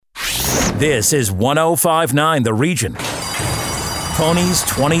This is 105.9 The Region. Ponies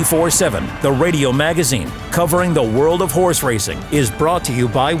 24/7, the radio magazine covering the world of horse racing, is brought to you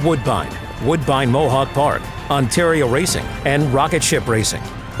by Woodbine, Woodbine Mohawk Park, Ontario Racing, and Rocket Ship Racing.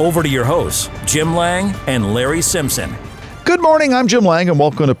 Over to your hosts, Jim Lang and Larry Simpson. Good morning, I'm Jim Lang, and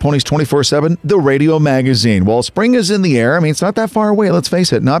welcome to Ponies 24/7, the radio magazine. Well, spring is in the air. I mean, it's not that far away, let's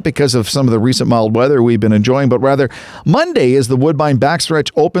face it. Not because of some of the recent mild weather we've been enjoying, but rather Monday is the Woodbine Backstretch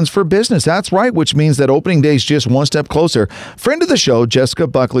opens for business. That's right, which means that opening day is just one step closer. Friend of the show, Jessica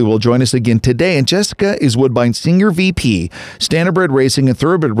Buckley, will join us again today, and Jessica is Woodbine's Senior VP, Standardbred Racing and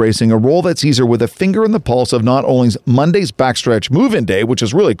Thoroughbred Racing, a role that sees her with a finger in the pulse of not only Monday's Backstretch move-in day, which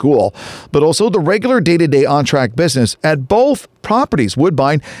is really cool, but also the regular day-to-day on-track business at both properties,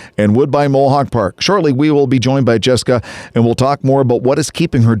 Woodbine and Woodbine Mohawk Park. Shortly, we will be joined by Jessica, and we'll talk more about what is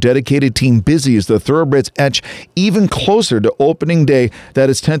keeping her dedicated team busy as the Thoroughbreds etch even closer to opening day that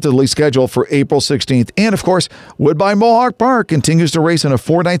is tentatively scheduled for April 16th. And of course, Woodbine Mohawk Park continues to race on a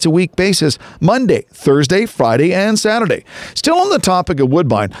 4 nights a week basis, Monday, Thursday, Friday, and Saturday. Still on the topic of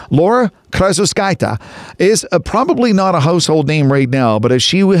Woodbine, Laura Krasuskaita is probably not a household name right now, but as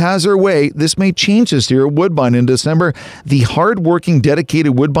she has her way, this may change this year at Woodbine. In December, the hard-working,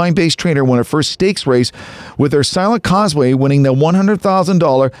 dedicated Woodbine-based trainer won her first stakes race with her Silent Causeway winning the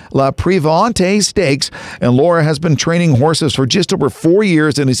 $100,000 La Privante Stakes, and Laura has been training horses for just over 4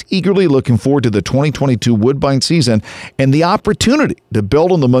 years and is eagerly looking forward to the 2022 Woodbine season and the opportunity to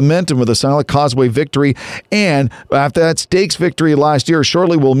build on the momentum of the Silent Causeway victory. And after that stakes victory last year,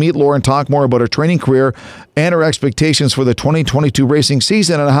 shortly we'll meet Laura and talk more about her training career and her expectations for the 2022 racing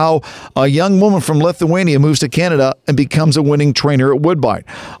season and how a young woman from Lithuania moves to Canada and becomes a winning trainer at Woodbine.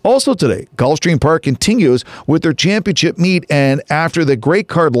 Also today, Gulfstream Park continues with their championship meet, and after the great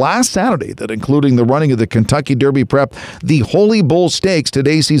card last Saturday that including the running of the Kentucky Derby Prep, the Holy Bull Stakes,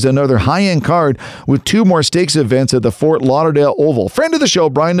 today sees another high-end card with 2 more stakes events at the Fort Lauderdale Oval. Friend of the show,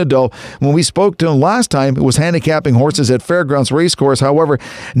 Brian Nadeau, when we spoke to him last time, it was handicapping horses at Fairgrounds Racecourse. However,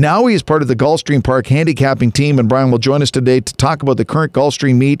 now he is part of the Gulfstream Park handicapping team, and Brian will join us today to talk about the current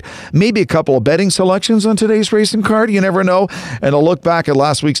Gulfstream meet, maybe a couple of betting selections on today's racing card, you never know, and a look back at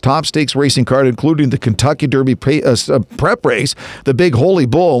last week's top stakes racing card, including the Kentucky Derby prep race, the Big Holy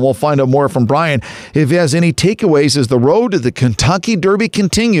Bull, and we'll find out more from Brian if he has any takeaways as the road to the Kentucky Derby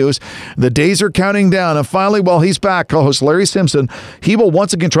continues. The days are counting down, and finally, while he's back, co-host Larry Simpson, he will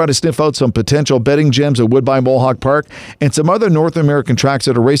once again try to sniff out some potential betting gems at Woodbine Mohawk Park and some other North American tracks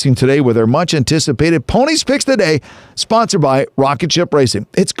that are racing today with their much-anticipated Ponies Picks Today, sponsored by Rocket Ship Racing.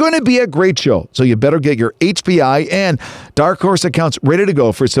 It's going to be a great show, so you better get your HPI and Dark Horse accounts ready to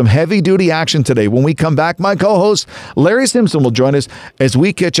go for some heavy-duty action today. When we come back, my co-host Larry Simpson will join us as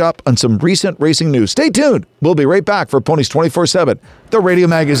we catch up on some recent racing news. Stay tuned. We'll be right back for Ponies 24/7, the radio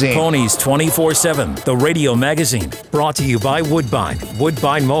magazine. Ponies 24/7, the radio magazine, brought to you by Woodbine,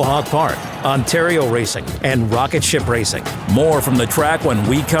 Woodbine Mohawk Park, Ontario Racing, and Rocket Ship Racing. More from the track when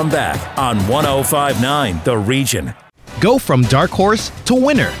we come back on 105.9 The Region. Go from Dark Horse to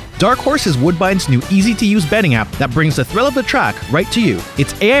winner. Dark Horse is Woodbine's new easy-to-use betting app that brings the thrill of the track right to you.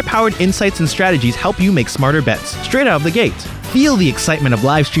 Its AI-powered insights and strategies help you make smarter bets straight out of the gate. Feel the excitement of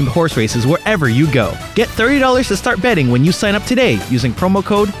live-streamed horse races wherever you go. Get $30 to start betting when you sign up today using promo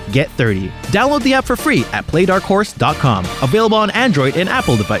code GET30. Download the app for free at playdarkhorse.com. Available on Android and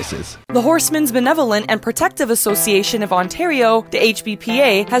Apple devices. The Horsemen's Benevolent and Protective Association of Ontario, the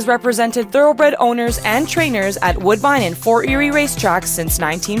HBPA, has represented thoroughbred owners and trainers at Woodbine and Fort Erie racetracks since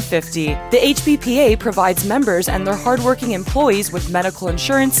 1950. The HBPA provides members and their hardworking employees with medical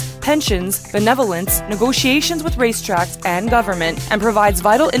insurance, pensions, benevolence, negotiations with racetracks and government, and provides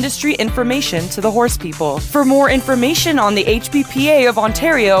vital industry information to the horse people. For more information on the HBPA of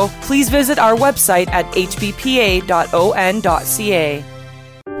Ontario, please visit our website at hbpa.on.ca.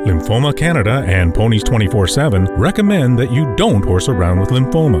 Lymphoma Canada and Ponies 24/7 recommend that you don't horse around with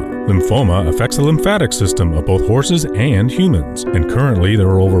lymphoma. Lymphoma affects the lymphatic system of both horses and humans, and currently there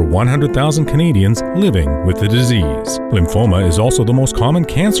are over 100,000 Canadians living with the disease. Lymphoma is also the most common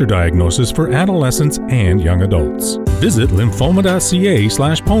cancer diagnosis for adolescents and young adults. Visit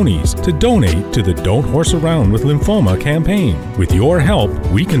lymphoma.ca/ponies to donate to the Don't Horse Around with Lymphoma campaign. With your help,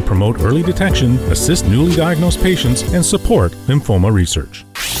 we can promote early detection, assist newly diagnosed patients, and support lymphoma research.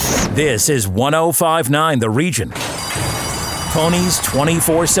 This is 105.9 The Region. Ponies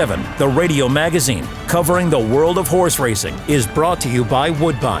 24/7, the radio magazine covering the world of horse racing, is brought to you by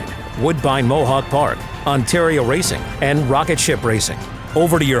Woodbine, Woodbine Mohawk Park, Ontario Racing, and Rocket Ship Racing.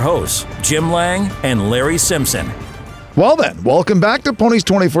 Over to your hosts, Jim Lang and Larry Simpson. Well then, welcome back to Ponies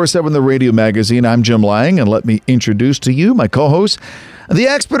 24/7, the radio magazine. I'm Jim Lang, and let me introduce to you my co-host, The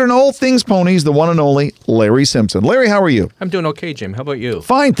expert in all things ponies, the one and only Larry Simpson. Larry, how are you? I'm doing okay, Jim. How about you?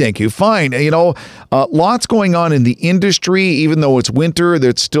 Fine, thank you. Fine. Lots going on in the industry. Even though it's winter,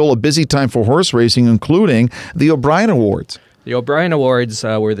 it's still a busy time for horse racing, including the O'Brien Awards. The O'Brien Awards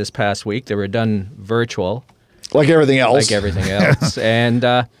were this past week. They were done virtual. Like everything else. And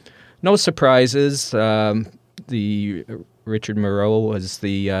no surprises. The Richard Moreau was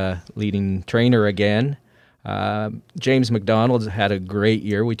the leading trainer again. James McDonald had a great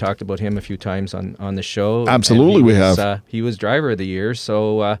year. We talked about him a few times on the show. Absolutely, we have. He was driver of the year.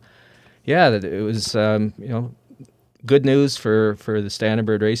 So, it was good news for the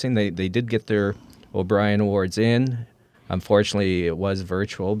Standardbird Racing. They did get their O'Brien Awards in. Unfortunately, it was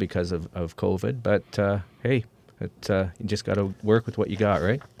virtual because of COVID. But hey, you just got to work with what you got,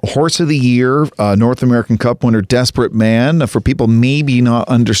 right? Horse of the Year, North American Cup winner, Desperate Man. For people maybe not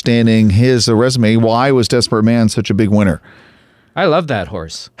understanding his resume, why was Desperate Man such a big winner? I love that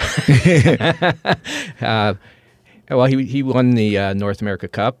horse. Well, he won the North America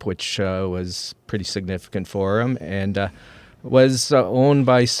Cup, which was pretty significant for him, and was owned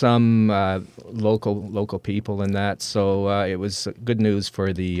by some local people in that. So it was good news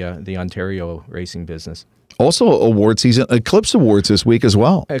for the Ontario racing business. Also award season, Eclipse Awards this week as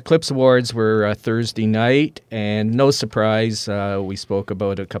well. Eclipse Awards were Thursday night, and no surprise, we spoke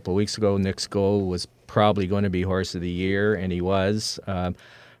about it a couple of weeks ago. Nick Skol was probably going to be Horse of the Year, and he was.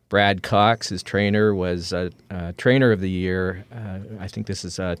 Brad Cox, his trainer, was Trainer of the Year. I think this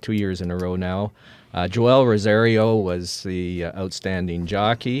is 2 years in a row now. Joel Rosario was the outstanding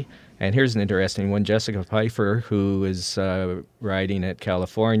jockey. And here's an interesting one. Jessica Pfeiffer, who is riding at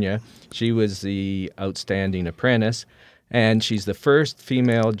California, she was the outstanding apprentice. And she's the first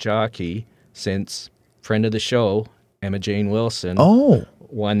female jockey since friend of the show, Emma Jane Wilson,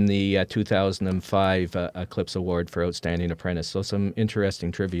 won the 2005 Eclipse Award for Outstanding Apprentice. So some interesting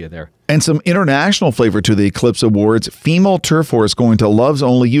trivia there. And some international flavor to the Eclipse Awards. Female turf horse going to Loves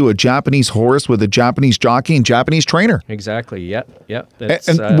Only You, a Japanese horse with a Japanese jockey and Japanese trainer. Exactly. Yep.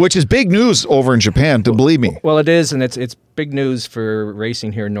 And which is big news over in Japan, believe me. Well, it is, and it's big news for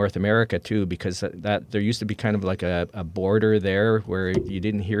racing here in North America too, because that there used to be kind of like a border there where you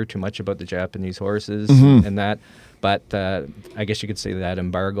didn't hear too much about the Japanese horses and that. But I guess you could say that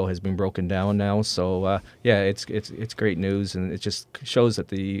embargo has been broken down now. So it's great news, and it just shows that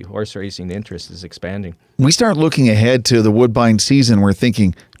the horse racing interest is expanding. We start looking ahead to the Woodbine season. We're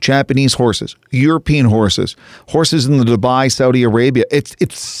thinking Japanese horses, European horses, horses in the Dubai, Saudi Arabia.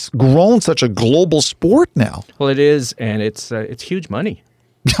 It's grown such a global sport now. Well, it is, and it's huge money.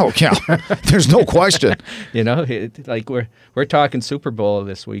 Oh yeah, there's no question. We're talking Super Bowl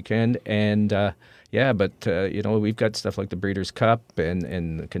this weekend, and. We've got stuff like the Breeders' Cup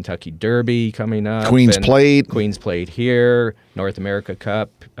and the Kentucky Derby coming up. Queen's Plate here, North America Cup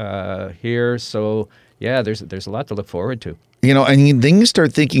here. So, there's a lot to look forward to. And then you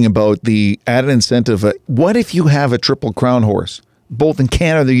start thinking about the added incentive. What if you have a Triple Crown horse, both in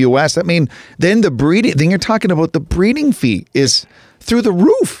Canada and the U.S.? I mean, then then you're talking about the breeding fee is through the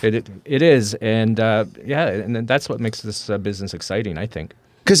roof. It is. And, and that's what makes this business exciting, I think.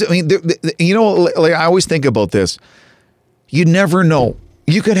 Because, I always think about this. You never know.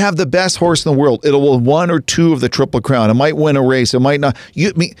 You could have the best horse in the world. It'll win one or two of the Triple Crown. It might win a race. It might not.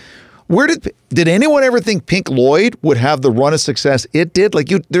 Where did anyone ever think Pink Lloyd would have the run of success it did?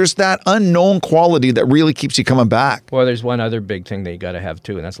 There's that unknown quality that really keeps you coming back. Well, there's one other big thing that you got to have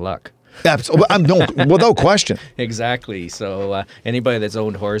too, and that's luck. Absolutely, without question. Exactly. So anybody that's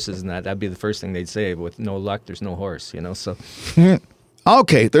owned horses and that'd be the first thing they'd say. With no luck, there's no horse. So.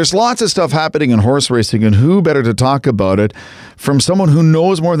 Okay, there's lots of stuff happening in horse racing, and who better to talk about it from someone who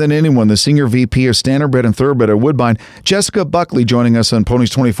knows more than anyone, the Senior VP of Standardbred and Thoroughbred at Woodbine, Jessica Buckley, joining us on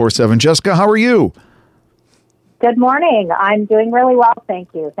Ponies 24/7. Jessica, how are you? Good morning. I'm doing really well, thank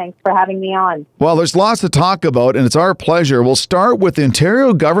you. Thanks for having me on. Well, there's lots to talk about, and it's our pleasure. We'll start with the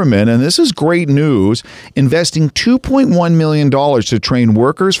Ontario government, and this is great news, investing $2.1 million to train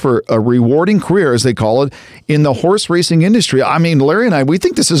workers for a rewarding career, as they call it, in the horse racing industry. I mean, Larry and I, we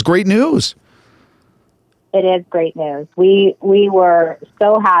think this is great news. It is great news. We were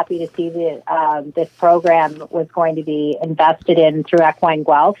so happy to see that this program was going to be invested in through Equine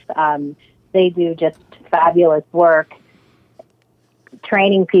Guelph. They do just fabulous work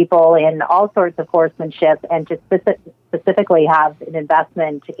training people in all sorts of horsemanship, and to specifically have an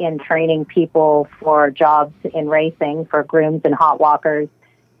investment in training people for jobs in racing for grooms and hot walkers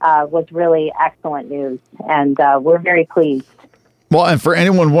was really excellent news, and we're very pleased. Well, and for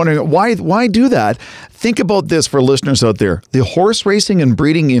anyone wondering why do that, think about this for listeners out there. The horse racing and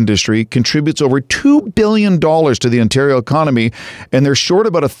breeding industry contributes over $2 billion to the Ontario economy, and they're short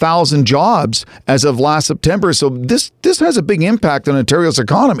about 1,000 jobs as of last September. So this has a big impact on Ontario's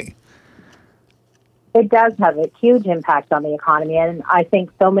economy. It does have a huge impact on the economy, and I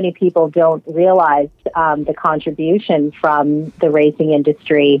think so many people don't realize the contribution from the racing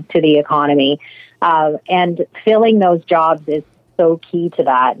industry to the economy. And filling those jobs is so key to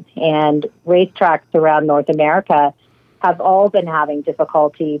that. And racetracks around North America have all been having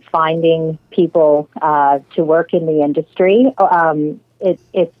difficulty finding people to work in the industry.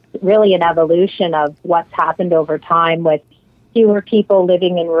 It's really an evolution of what's happened over time with fewer people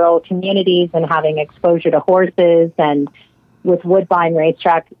living in rural communities and having exposure to horses. And with Woodbine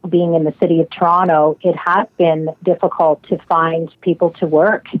Racetrack being in the city of Toronto, it has been difficult to find people to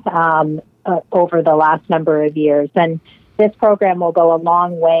work over the last number of years. And this program will go a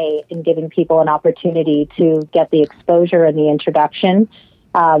long way in giving people an opportunity to get the exposure and the introduction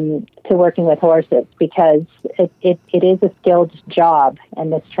to working with horses, because it is a skilled job,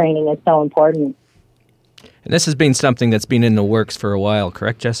 and this training is so important. And this has been something that's been in the works for a while,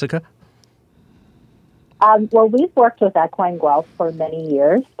 correct, Jessica? Well, we've worked with Equine Guelph for many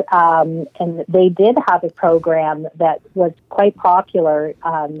years, and they did have a program that was quite popular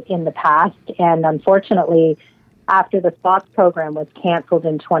in the past. And unfortunately, after the SPOTS program was canceled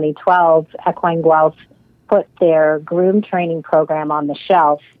in 2012, Equine Guelph put their groom training program on the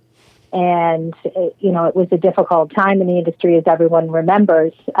shelf. And, it was a difficult time in the industry, as everyone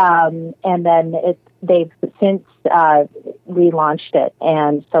remembers. And then they've since relaunched it.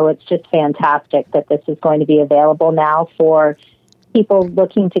 And so it's just fantastic that this is going to be available now for people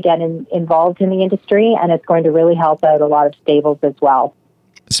looking to get involved in the industry. And it's going to really help out a lot of stables as well.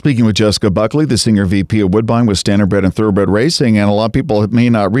 Speaking with Jessica Buckley, the Senior VP of Woodbine with Standardbred and Thoroughbred Racing, and a lot of people may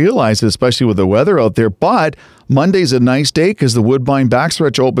not realize, especially with the weather out there, but Monday's a nice day because the Woodbine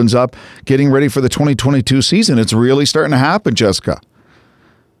backstretch opens up, getting ready for the 2022 season. It's really starting to happen, Jessica.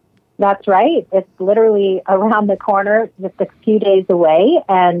 That's right. It's literally around the corner, just a few days away,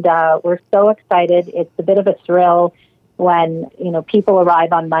 and we're so excited. It's a bit of a thrill when, people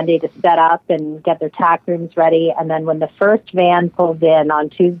arrive on Monday to set up and get their tack rooms ready. And then when the first van pulls in on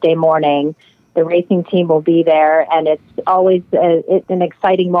Tuesday morning, the racing team will be there. And it's always it's an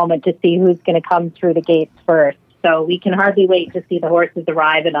exciting moment to see who's going to come through the gates first. So we can hardly wait to see the horses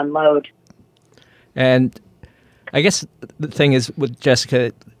arrive and unload. And I guess the thing is with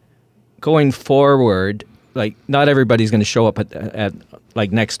Jessica, going forward, like not everybody's going to show up at like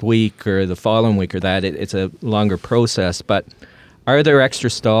next week or the following week or that. It's a longer process, but are there extra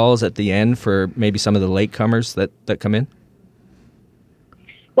stalls at the end for maybe some of the latecomers that come in?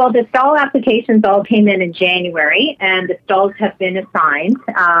 Well, the stall applications all came in January, and the stalls have been assigned.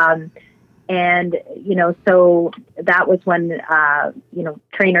 So that was when,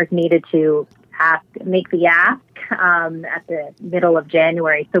 trainers needed to make the ask at the middle of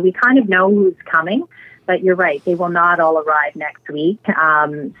January. So we kind of know who's coming. But you're right, they will not all arrive next week.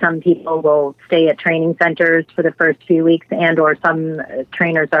 Some people will stay at training centers for the first few weeks, and or some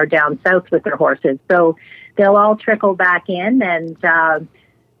trainers are down south with their horses. So they'll all trickle back in, and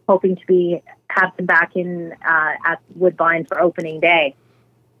hoping to have them back in at Woodbine for opening day.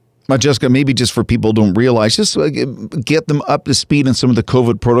 Jessica, maybe just for people who don't realize, just get them up to speed on some of the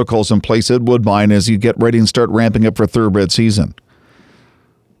COVID protocols in place at Woodbine as you get ready and start ramping up for thoroughbred season.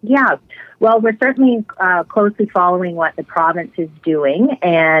 Yeah. Well, we're certainly closely following what the province is doing,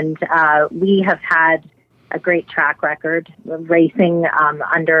 and we have had a great track record of racing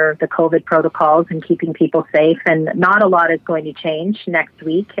under the COVID protocols and keeping people safe, and not a lot is going to change next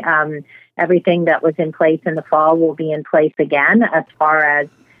week. Everything that was in place in the fall will be in place again as far as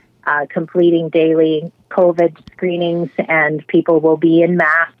completing daily COVID screenings, and people will be in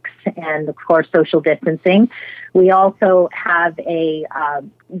masks and, of course, social distancing. We also have a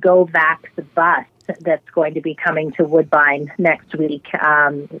GoVax bus that's going to be coming to Woodbine next week,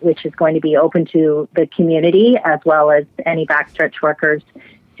 which is going to be open to the community as well as any backstretch workers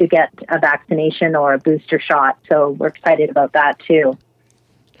to get a vaccination or a booster shot. So we're excited about that too.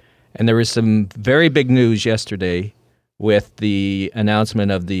 And there was some very big news yesterday with the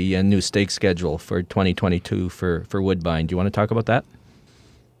announcement of the new stake schedule for 2022 for Woodbine. Do you want to talk about that?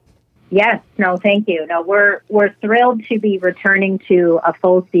 Yes. No, thank you. No, we're thrilled to be returning to a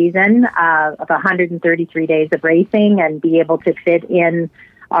full season of 133 days of racing and be able to fit in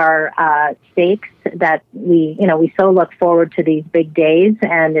our stakes that we so look forward to these big days.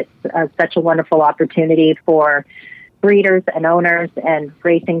 And it's such a wonderful opportunity for breeders and owners and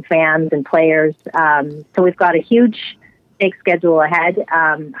racing fans and players. So we've got a huge stake schedule ahead,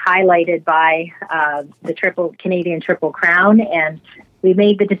 highlighted by the Canadian Triple Crown. And we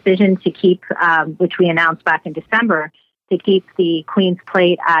made the decision to keep, which we announced back in December, to keep the Queen's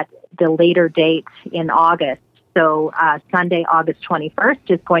Plate at the later date in August. So Sunday, August 21st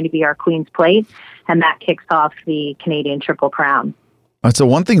is going to be our Queen's Plate, and that kicks off the Canadian Triple Crown. So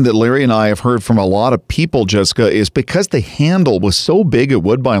one thing that Larry and I have heard from a lot of people, Jessica, is because the handle was so big at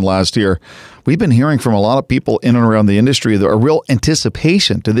Woodbine last year, we've been hearing from a lot of people in and around the industry that a real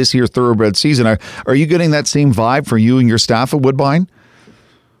anticipation to this year's thoroughbred season. Are you getting that same vibe for you and your staff at Woodbine?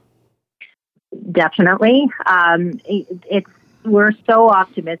 Definitely. We're so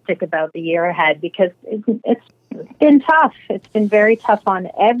optimistic about the year ahead because it's been tough. It's been very tough on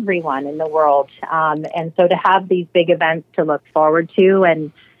everyone in the world. And so to have these big events to look forward to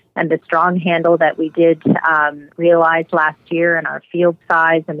and the strong handle that we did realize last year in our field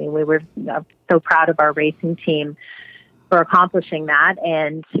size, I mean, we were so proud of our racing team for accomplishing that.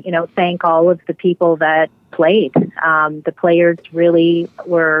 And, thank all of the people that played. The players really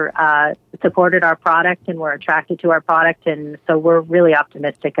were supported our product and were attracted to our product, and so we're really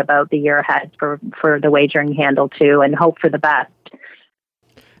optimistic about the year ahead for the wagering handle too, and hope for the best.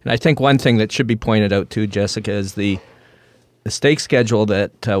 And I think one thing that should be pointed out too, Jessica, is the stake schedule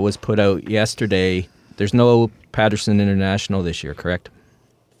that was put out yesterday. There's no Patterson International this year, correct?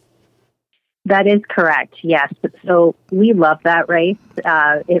 That is correct, yes. So we love that race.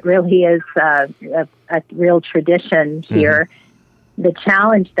 It really is a real tradition here. Mm-hmm. The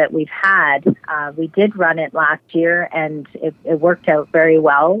challenge that we've had, we did run it last year and it worked out very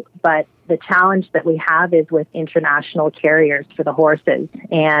well, but the challenge that we have is with international carriers for the horses.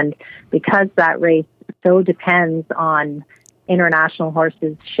 And because that race so depends on international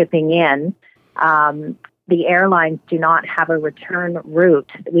horses shipping in, the airlines do not have a return route.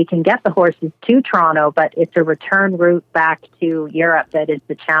 We can get the horses to Toronto, but it's a return route back to Europe that is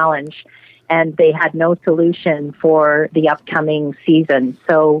the challenge. And they had no solution for the upcoming season.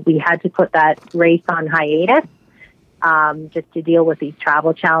 So we had to put that race on hiatus just to deal with these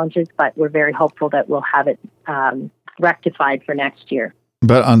travel challenges. But we're very hopeful that we'll have it rectified for next year.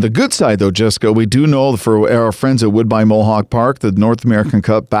 But on the good side, though, Jessica, we do know for our friends at Woodbine Mohawk Park, the North American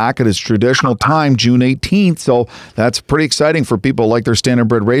Cup back at its traditional time, June 18th. So that's pretty exciting for people like their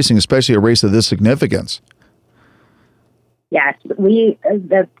standardbred racing, especially a race of this significance. Yes,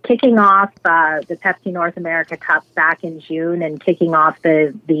 the kicking off the Pepsi North America Cup back in June and kicking off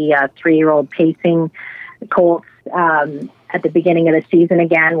the 3-year-old pacing colts at the beginning of the season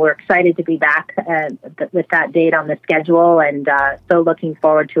again. We're excited to be back with that date on the schedule and so looking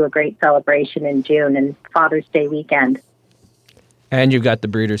forward to a great celebration in June and Father's Day weekend. And you've got the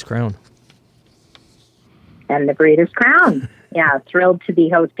Breeders' Crown. And the Breeders' Crown. Yeah, thrilled to be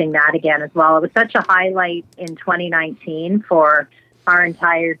hosting that again as well. It was such a highlight in 2019 for our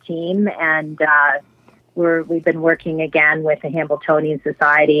entire team, and we've been working again with the Hambletonian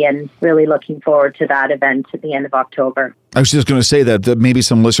Society and really looking forward to that event at the end of October. I was just going to say that maybe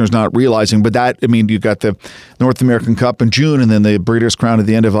some listeners not realizing, but you've got the North American Cup in June and then the Breeders' Crown at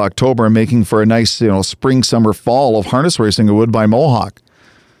the end of October, and making for a nice, spring, summer, fall of harness racing at Woodbine Mohawk.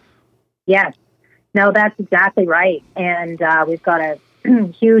 Yes. No, that's exactly right. And we've got a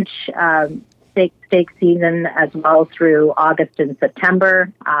huge stake season as well through August and September.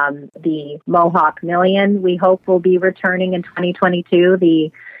 The Mohawk Million, we hope, will be returning in 2022.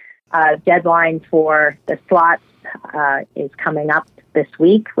 The deadline for the slots is coming up this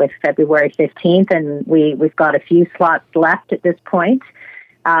week with February 15th, and we've got a few slots left at this point.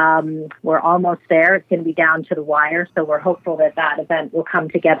 We're almost there. It's going to be down to the wire, so we're hopeful that event will come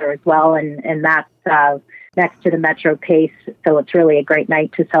together as well, and that's next to the Metro Pace, so it's really a great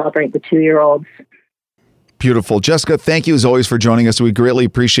night to celebrate the 2-year-olds. Beautiful. Jessica, thank you as always for joining us. We greatly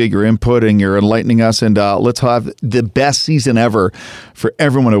appreciate your input and your enlightening us, and let's have the best season ever for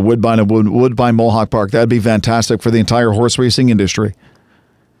everyone at Woodbine and Woodbine Mohawk Park. That'd be fantastic for the entire horse racing industry.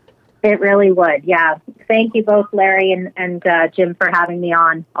 It really would, yeah. Thank you both, Larry and Jim, for having me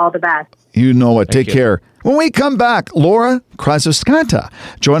on. All the best. You know it. Take care. When we come back, Laura Krasuskanta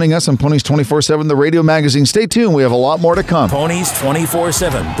joining us on Ponies 24/7, the radio magazine. Stay tuned. We have a lot more to come. Ponies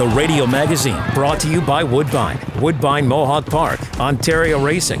 24/7, the radio magazine, brought to you by Woodbine, Woodbine Mohawk Park, Ontario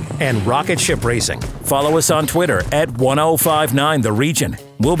Racing, and Rocket Ship Racing. Follow us on Twitter at 1059 The Region.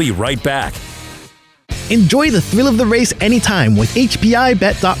 We'll be right back. Enjoy the thrill of the race anytime with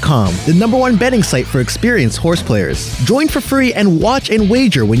HPIBet.com, the #1 betting site for experienced horse players. Join for free and watch and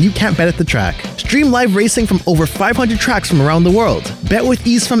wager when you can't bet at the track. Stream live racing from over 500 tracks from around the world. Bet with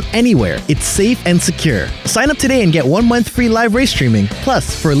ease from anywhere. It's safe and secure. Sign up today and get 1 month free live race streaming.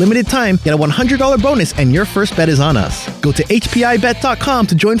 Plus, for a limited time, get a $100 bonus and your first bet is on us. Go to HPIBet.com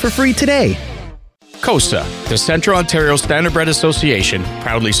to join for free today. COSA, the Central Ontario Standardbred Association,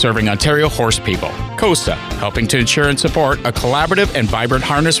 proudly serving Ontario horse people. COSA, helping to ensure and support a collaborative and vibrant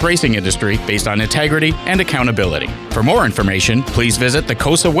harness racing industry based on integrity and accountability. For more information, please visit the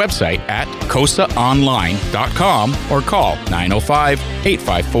COSA website at cosaonline.com or call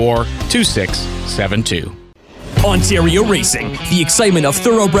 905-854-2672. Ontario Racing, the excitement of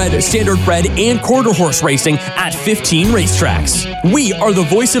thoroughbred, standardbred, and quarter horse racing at 15 racetracks. We are the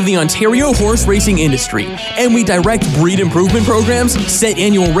voice of the Ontario horse racing industry, and we direct breed improvement programs, set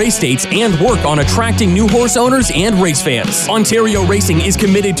annual race dates, and work on attracting new horse owners and race fans. Ontario Racing is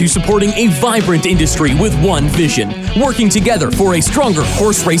committed to supporting a vibrant industry with one vision, working together for a stronger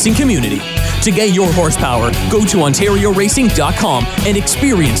horse racing community. To get your horsepower, go to OntarioRacing.com and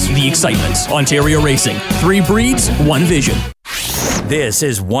experience the excitement. Ontario Racing, 3 breeds, 1 vision. This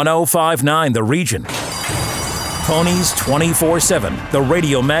is 1059 The Region. Ponies 24/7, the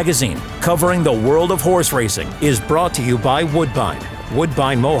radio magazine covering the world of horse racing, is brought to you by Woodbine,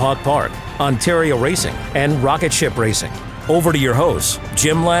 Woodbine Mohawk Park, Ontario Racing, and Rocket Ship Racing. Over to your hosts,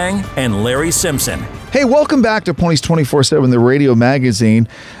 Jim Lang and Larry Simpson. Hey, welcome back to Ponies 24/7, the radio magazine.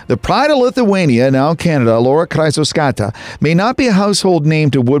 The pride of Lithuania, now Canada, Laura Kraisoskata, may not be a household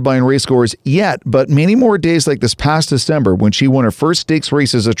name to Woodbine racegoers yet, but many more days like this past December, when she won her first stakes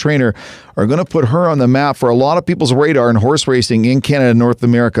race as a trainer, are going to put her on the map for a lot of people's radar in horse racing in Canada and North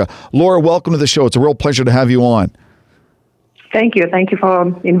America. Laura, welcome to the show. It's a real pleasure to have you on. Thank you. Thank you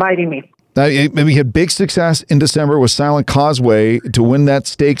for inviting me. Now, we had big success in December with Silent Causeway to win that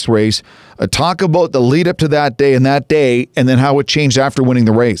stakes race. Talk about the lead up to that day, and then how it changed after winning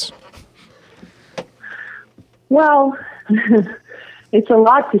the race. Well, it's a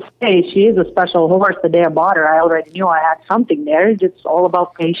lot to say. She is a special horse. The day I bought her, I already knew I had something there. It's all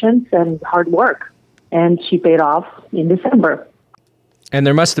about patience and hard work. And she paid off in December. And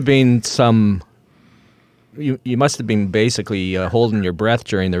there must have been some... You must have been basically holding your breath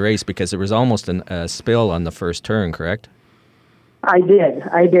during the race, because there was almost a spill on the first turn, correct? I did.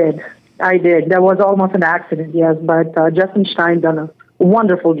 There was almost an accident, yes, but Justin Stein done a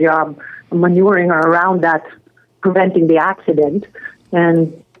wonderful job maneuvering her around that, preventing the accident,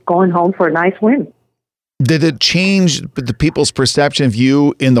 and going home for a nice win. Did it change the people's perception of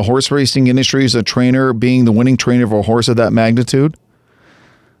you in the horse racing industry as a trainer, being the winning trainer of a horse of that magnitude?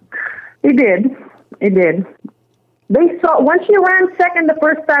 It did. They saw, once she ran second the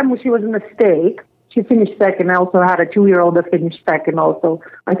first time when she was in the stake, she finished second. I also had a 2-year-old that finished second also.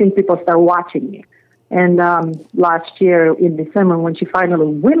 I think people started watching me. And last year in December, when she finally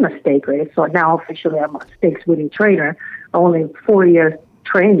won the stake race, so now officially I'm a stakes winning trainer, only 4 years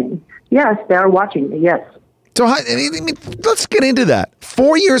training. Yes, they are watching me, yes. So let's get into that.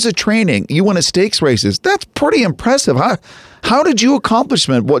 4 years of training, you won a stakes races. That's pretty impressive. How did you accomplish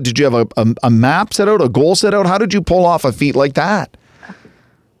that? What, did you have a map set out, a goal set out? How did you pull off a feat like that?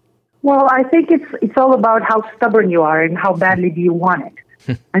 Well, I think it's all about how stubborn you are and how badly do you want it.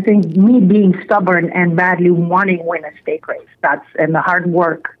 I think me being stubborn and badly wanting to win a stake race, and the hard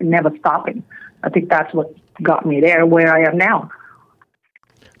work, never stopping. I think that's what got me there where I am now.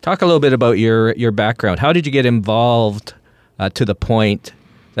 Talk a little bit about your background. How did you get involved to the point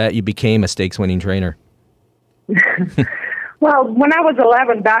that you became a stakes winning trainer? Well, when I was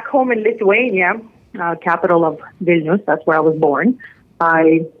 11, back home in Lithuania, capital of Vilnius, that's where I was born,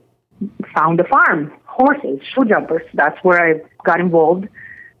 I found a farm, horses, show jumpers. That's where I got involved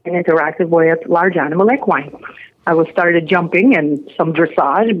and interacted with large animal equine. I started jumping and some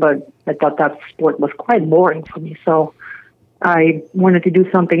dressage, but I thought that sport was quite boring for me, so I wanted to do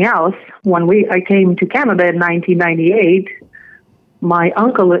something else. One week I came to Canada in 1998. My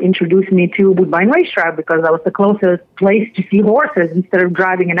uncle introduced me to Woodbine Racetrack because that was the closest place to see horses instead of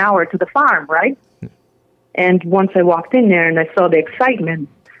driving an hour to the farm, right? And once I walked in there and I saw the excitement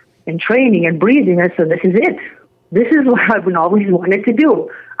and training and breathing, I said, this is it. This is what I've always wanted to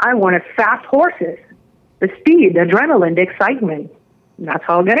do. I wanted fast horses, the speed, the adrenaline, the excitement. And that's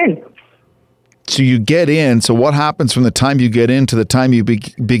how I got in. So you get in. So what happens from the time you get in to the time you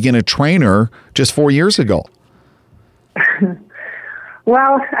begin a trainer just 4 years ago?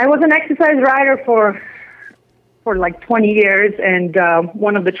 Well, I was an exercise rider for like 20 years, and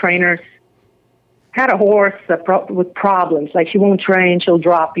one of the trainers had a horse with problems. Like, she won't train, she'll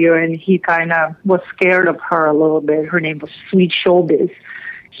drop you, and he kind of was scared of her a little bit. Her name was Sweet Showbiz.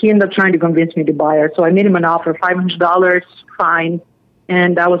 He ended up trying to convince me to buy her. So I made him an offer, $500, fine.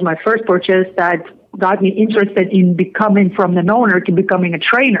 And that was my first purchase that got me interested in becoming from an owner to becoming a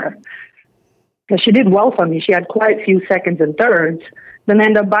trainer. Because she did well for me. She had quite a few seconds and thirds. Then I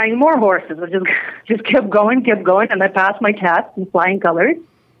ended up buying more horses. I just kept going. And I passed my test in flying colors.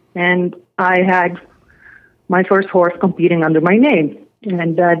 And I had my first horse competing under my name.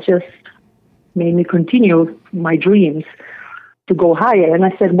 And that just made me continue my dreams to go higher. And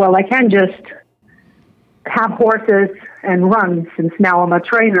I said, well, I can't just have horses and run. Since now I'm a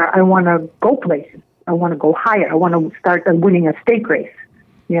trainer, I want to go places. I want to go higher. I want to start winning a stake race,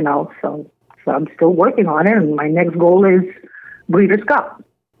 So I'm still working on it. And my next goal is Breeders' Cup.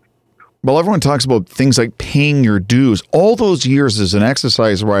 Well, everyone talks about things like paying your dues. All those years as an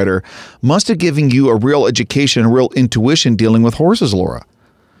exercise rider must have given you a real education, a real intuition dealing with horses, Laura.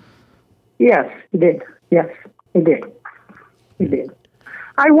 Yes, it did. Yes, it did. It did.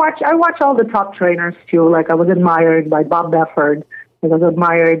 I watch all the top trainers too. Like, I was admired by Bob Befford. I was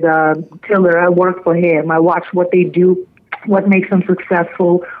admired Tiller. I worked for him. I watched what they do, what makes them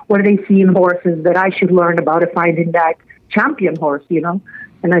successful. What do they see in horses that I should learn about to find in that champion horse,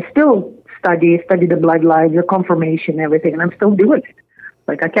 And I still study the bloodlines, the conformation, everything, and I'm still doing it.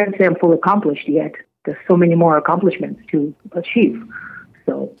 Like, I can't say I'm fully accomplished yet. There's so many more accomplishments to achieve.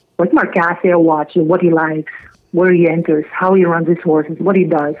 So, like Mark Cassidy, I watch what he likes, where he enters, how he runs his horses, what he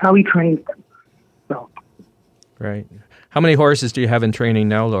does, how he trains them. So. Right. How many horses do you have in training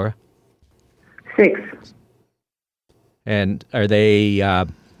now, Laura? 6. And are they a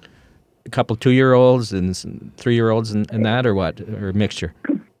couple 2-year-olds and 3-year-olds and that, or what? Or a mixture?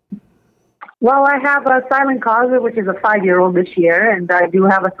 Well, I have a Silent Causeway, which is a 5-year-old this year, and I do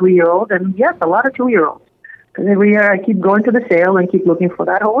have a 3-year-old, and yes, a lot of 2-year-olds. Because every year I keep going to the sale and keep looking for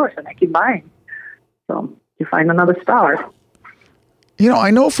that horse, and I keep buying. So you find another star.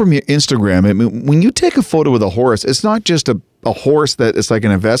 I know from your Instagram, when you take a photo with a horse, it's not just a horse that it's like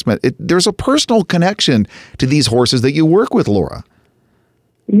an investment. There's a personal connection to these horses that you work with, Laura.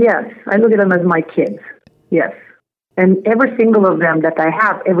 Yes, I look at them as my kids. Yes. And every single of them that I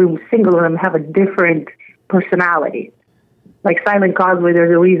have, every single of them have a different personality. Like Silent Causeway,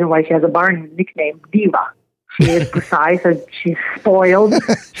 there's a reason why she has a barn nickname, Diva. She is precise and she's spoiled.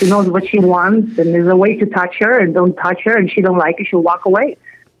 She knows what she wants, and there's a way to touch her and don't touch her, and she don't like it, she'll walk away.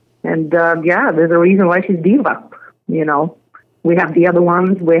 And there's a reason why she's Diva. We have the other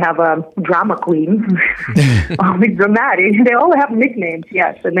ones. We have a drama queen, always dramatic. They all have nicknames,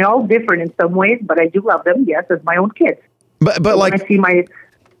 yes, and they're all different in some ways. But I do love them, yes, as my own kids. But like, when I see my.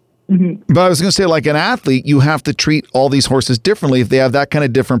 But I was going to say, like an athlete, you have to treat all these horses differently if they have that kind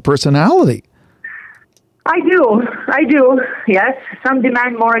of different personality. I do. Yes, some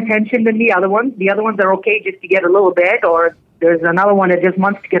demand more attention than the other ones. The other ones are okay just to get a little bit, or there's another one that just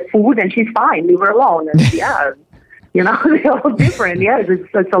wants to get food, and she's fine. Leave her alone. And they're all different. Yes,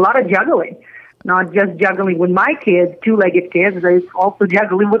 it's a lot of juggling. Not just juggling with my kids, 2-legged kids. It's also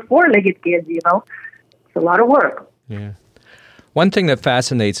juggling with 4-legged kids, It's a lot of work. Yeah. One thing that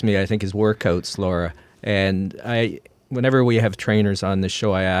fascinates me, I think, is workouts, Laura. And whenever we have trainers on the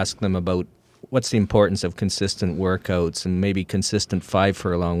show, I ask them about what's the importance of consistent workouts and maybe consistent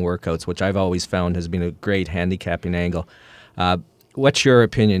 5-furlong workouts, which I've always found has been a great handicapping angle. What's your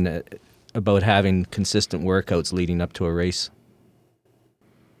opinion about having consistent workouts leading up to a race?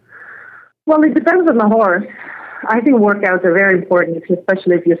 Well, it depends on the horse. I think workouts are very important,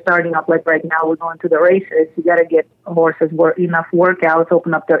 especially if you're starting up. Like right now, we're going to the races. You got to get horses enough workouts,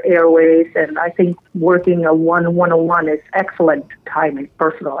 open up their airways, and I think working a 101 is excellent timing.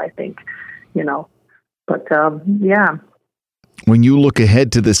 Personal, I think, But yeah. When you look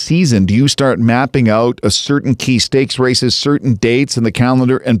ahead to the season, do you start mapping out a certain key stakes races, certain dates in the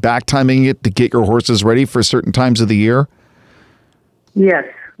calendar, and back timing it to get your horses ready for certain times of the year? Yes.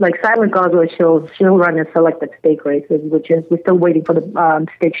 Like Silent Causeway, she'll run in selected stake races, which is we're still waiting for the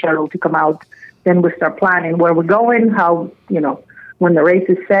stake schedule to come out. Then we start planning where we're going, how, when the race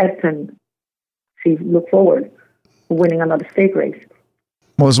is set, and look forward to winning another stake race.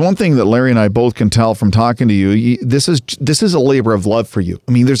 Well, there's one thing that Larry and I both can tell from talking to you. This is a labor of love for you.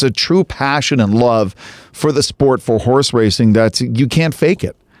 I mean, there's a true passion and love for the sport, for horse racing, you can't fake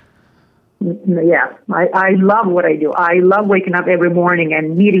it. Yeah, I love what I do. I love waking up every morning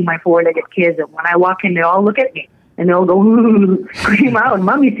and meeting my 4-legged kids. And when I walk in, they all look at me and they'll go, ooh, scream out,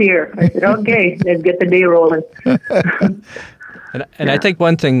 Mommy's here. I said, okay, let's get the day rolling. And I think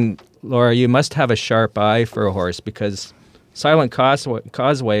one thing, Laura, you must have a sharp eye for a horse, because Silent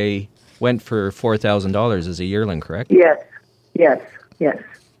Causeway went for $4,000 as a yearling, correct? Yes.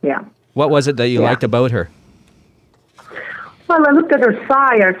 Yeah. What was it that you liked about her? Well, I looked at her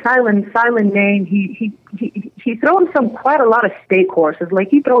sire, silent name. He throws quite a lot of stake horses. Like,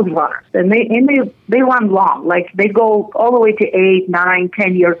 he throws runners, and they run long. Like, they go all the way to 8, 9,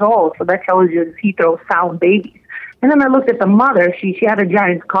 10 years old. So that tells you he throws sound babies. And then I looked at the mother. She had a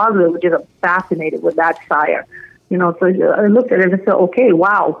Giant's Causeway, which is fascinated with that sire. So I looked at her and I said, okay,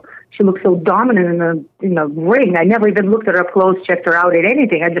 wow. She looks so dominant in the ring. I never even looked at her clothes, checked her out at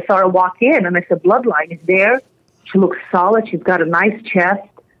anything. I just saw her walk in, and I said, bloodline is there. She looks solid. She's got a nice chest.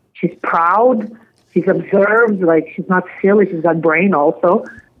 She's proud. She's observed. Like, she's not silly. She's got brain also.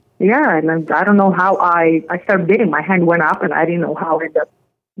 Yeah, and I don't know how I started bidding. My hand went up, and I didn't know how I ended up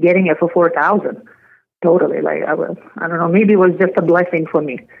getting it for $4,000. Totally. Like, I don't know. Maybe it was just a blessing for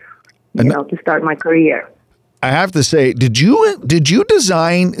me, to start my career. I have to say, did you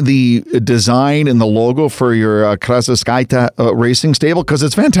design the design and the logo for your Krasaskaita racing stable? Because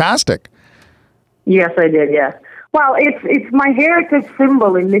it's fantastic. Yes, I did. Yeah. Well, it's my heritage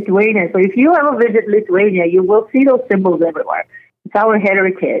symbol in Lithuania. So if you ever visit Lithuania, you will see those symbols everywhere. It's our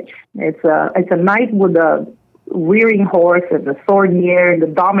heritage. It's a knight with a rearing horse and the sword near, the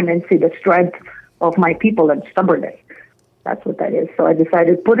dominancy, the strength of my people and stubbornness. That's what that is. So I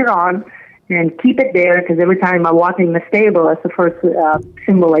decided to put it on and keep it there, because every time I walk in the stable, that's the first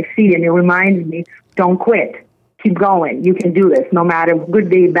symbol I see, and it reminds me, don't quit. Keep going. You can do this, no matter good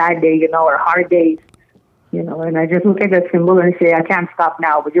day, bad day, or hard days. And I just look at that symbol and say, I can't stop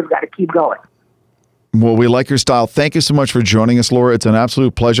now. We just got to keep going. Well, we like your style. Thank you so much for joining us, Laura. It's an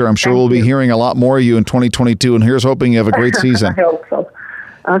absolute pleasure. I'm sure we'll be hearing a lot more of you in 2022, and here's hoping you have a great season. I hope so.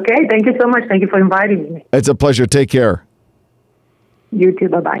 Okay, thank you so much. Thank you for inviting me. It's a pleasure. Take care. You too.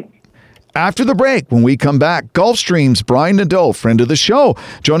 Bye-bye. After the break, when we come back, Gulfstream's Brian Nadeau, friend of the show,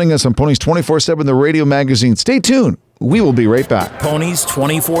 joining us on Ponies 24/7, the radio magazine. Stay tuned. We will be right back. Ponies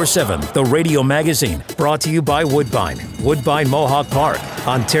 24/7, the radio magazine, brought to you by Woodbine, Woodbine Mohawk Park,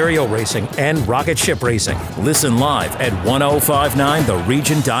 Ontario Racing, and Rocket Ship Racing. Listen live at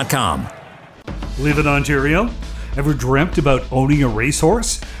 1059theregion.com. Live in Ontario? Ever dreamt about owning a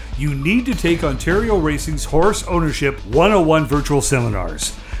racehorse? You need to take Ontario Racing's Horse Ownership 101 virtual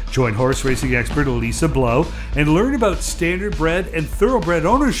seminars. Join horse racing expert Elisa Blow and learn about standardbred and thoroughbred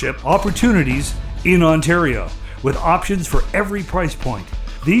ownership opportunities in Ontario, with options for every price point.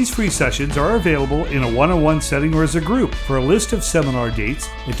 These free sessions are available in a one-on-one setting or as a group. For a list of seminar dates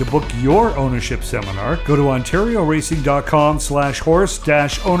and to book your ownership seminar, go to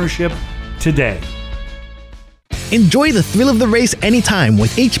ontarioRacing.com/horse-ownership today. Enjoy the thrill of the race anytime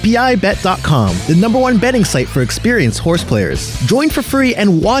with HPIBet.com, the #1 betting site for experienced horse players. Join for free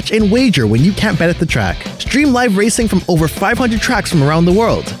and watch and wager when you can't bet at the track. Stream live racing from over 500 tracks from around the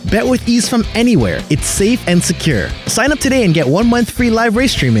world. Bet with ease from anywhere. It's safe and secure. Sign up today and get 1 month free live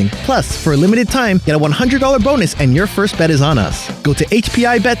race streaming. Plus, for a limited time, get a $100 bonus and your first bet is on us. Go to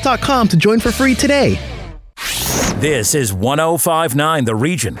HPIBet.com to join for free today. This is 1059 The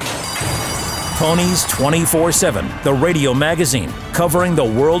Region. Ponies 24/7, the radio magazine covering the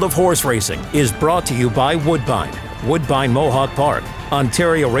world of horse racing, is brought to you by Woodbine, Woodbine Mohawk Park,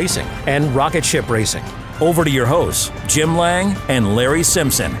 Ontario Racing, and Rocket Ship Racing. Over to your hosts, Jim Lang and Larry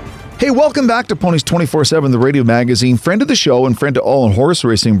Simpson. Hey, welcome back to Ponies 24/7, the radio magazine. Friend of the show and friend to all in horse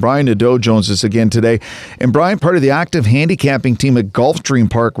racing, Brian Nadeau joins us again today. And Brian, part of the active handicapping team at Gulfstream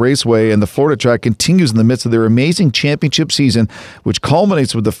Park Raceway and the Florida track, continues in the midst of their amazing championship season, which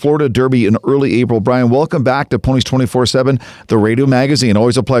culminates with the Florida Derby in early April. Brian, welcome back to Ponies 24/7, the radio magazine.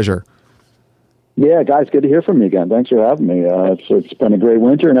 Always a pleasure. Yeah, guys, good to hear from you again. Thanks for having me. It's been a great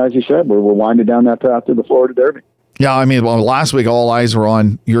winter, and as you said, we're winding down that path to the Florida Derby. Yeah, I mean, last week all eyes were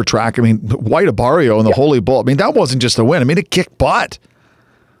on your track. I mean, White Abarrio and the Holy Bull. I mean, that wasn't just a win. I mean, it kicked butt.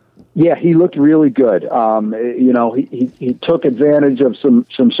 Yeah, he looked really good. He took advantage of some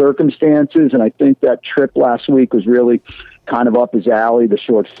circumstances, and I think that trip last week was really kind of up his alley, the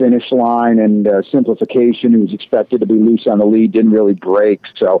short finish line and simplification. He was expected to be loose on the lead, didn't really break.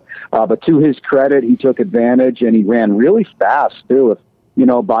 So, but to his credit, he took advantage, and he ran really fast, too. If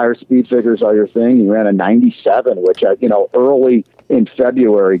Beyer speed figures are your thing, he ran a 97, which, early in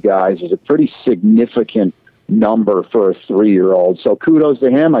February, guys, is a pretty significant number for a 3-year-old. So kudos to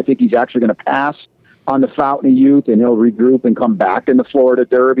him. I think he's actually going to pass on the Fountain of Youth, and he'll regroup and come back in the Florida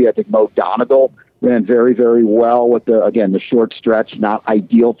Derby. I think Mo Donegal ran very, very well with the short stretch, not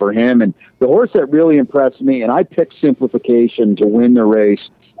ideal for him. And the horse that really impressed me, and I picked Simplification to win the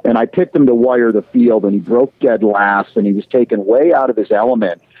race, and I picked him to wire the field, and he broke dead last, and he was taken way out of his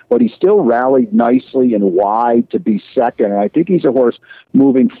element, but he still rallied nicely and wide to be second. And I think he's a horse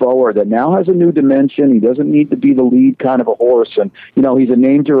moving forward that now has a new dimension. He doesn't need to be the lead kind of a horse. And, he's a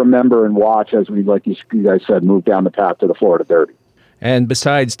name to remember and watch as we, like you guys said, move down the path to the Florida Derby. And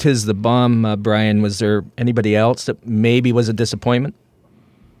besides Tiz the Bomb, Brian, was there anybody else that maybe was a disappointment?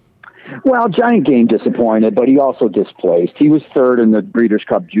 Well, Giant Game disappointed, but he also displaced. He was third in the Breeders'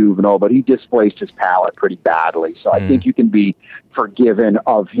 Cup Juvenile, but he displaced his palate pretty badly. So I think you can be forgiven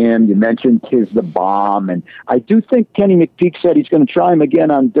of him. You mentioned Tiz the Bomb, and I do think Kenny McPeak said he's going to try him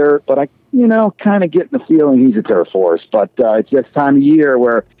again on dirt, but I, kind of getting the feeling he's a turf horse. But it's this time of year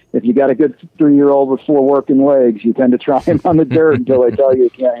where if you got a good 3-year-old with 4 working legs, you tend to try him on the dirt until they tell you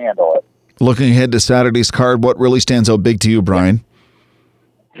can't handle it. Looking ahead to Saturday's card, what really stands out big to you, Brian?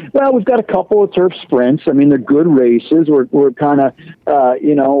 Well, we've got a couple of turf sprints. I mean, they're good races. We're kind of,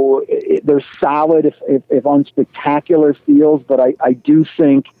 they're solid if unspectacular fields, but I do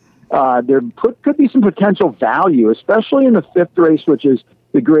think there could be some potential value, especially in the 5th race, which is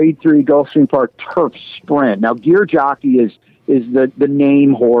the Grade 3 Gulfstream Park Turf Sprint. Now, Gear Jockey is the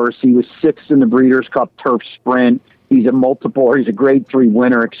name horse. He was 6th in the Breeders' Cup Turf Sprint. He's a Grade 3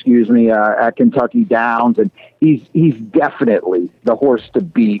 winner, at Kentucky Downs, and he's definitely the horse to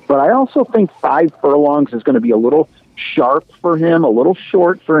beat. But I also think 5 furlongs is going to be a little sharp for him, a little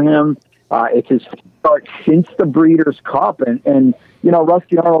short for him. It's his start since the Breeders' Cup, and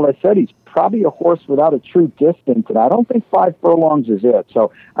Rusty Arnold, I said he's probably a horse without a true distance, and I don't think 5 furlongs is it.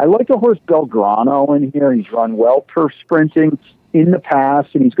 So I like a horse Belgrano in here. He's run well turf sprinting in the past,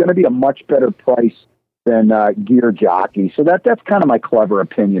 and he's going to be a much better price than Gear Jockey. So that's kind of my clever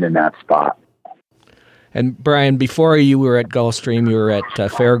opinion in that spot. And Brian, before you were at Gulfstream, you were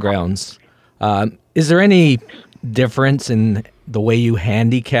at Fairgrounds. Is there any difference in the way you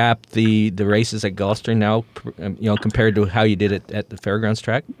handicap the races at Gulfstream now, compared to how you did it at the Fairgrounds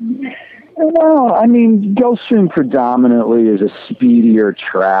track? Well, I mean, Gulfstream predominantly is a speedier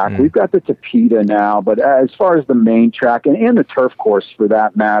track. We've got the Tapeta now, but as far as the main track and the turf course for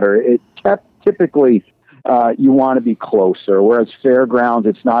that matter, it typically you want to be closer, whereas Fairgrounds,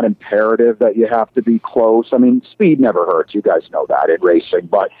 it's not imperative that you have to be close. I mean, speed never hurts. You guys know that in racing.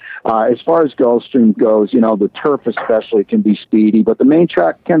 But as far as Gulfstream goes, the turf especially can be speedy, but the main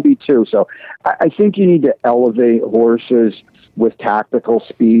track can be too. So I think you need to elevate horses with tactical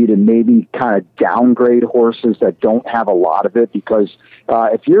speed and maybe kind of downgrade horses that don't have a lot of it, because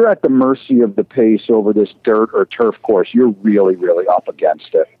if you're at the mercy of the pace over this dirt or turf course, you're really, really up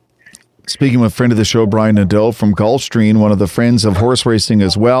against it. Speaking with friend of the show, Brian Nadeau from Gulfstream, one of the friends of horse racing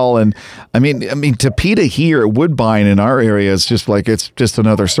as well. And I mean, Tapeta here at Woodbine in our area is just like, it's just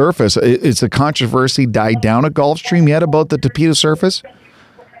another surface. Is the controversy died down at Gulfstream yet about the Tapeta surface?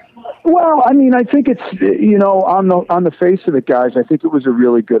 Well, I mean, I think it's, on the face of it, guys, I think it was a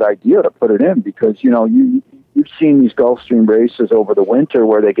really good idea to put it in because, you've seen these Gulfstream races over the winter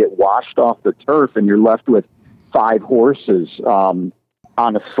where they get washed off the turf and you're left with 5 horses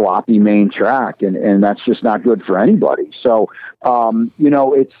on a sloppy main track, and that's just not good for anybody. So,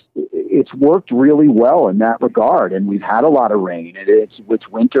 it's worked really well in that regard, and we've had a lot of rain. It's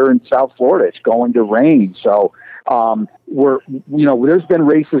winter in South Florida. It's going to rain. So, there's been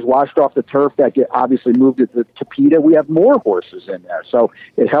races washed off the turf that get obviously moved to the Tapeta. We have more horses in there. So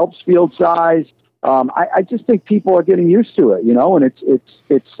it helps field size. I just think people are getting used to it, and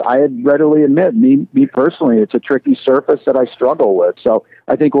it's, I readily admit, me personally, it's a tricky surface that I struggle with. So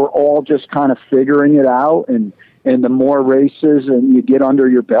I think we're all just kind of figuring it out, and the more races and you get under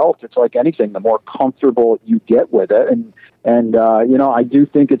your belt, it's like anything, the more comfortable you get with it. And I do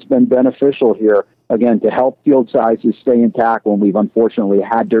think it's been beneficial here, again, to help field sizes stay intact when we've unfortunately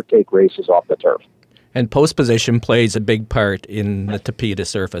had to take races off the turf. And post position plays a big part in the Tapeta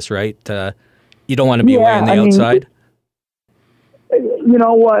surface, right? You don't want to be away on the outside. You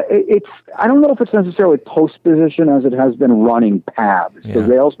know what? I don't know if it's necessarily post position as it has been running paths. The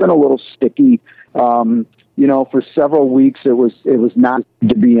rail's been a little sticky. For several weeks it was not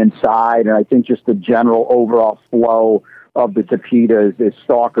to be inside, and I think just the general overall flow of the Tapeta is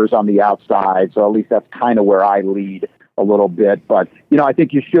stalkers on the outside. So at least that's kind of where I lead a little bit. But, I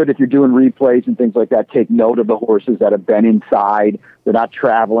think you should, if you're doing replays and things like that, take note of the horses that have been inside. They're not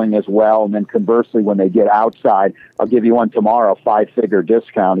traveling as well. And then conversely, when they get outside, I'll give you one tomorrow, 5-figure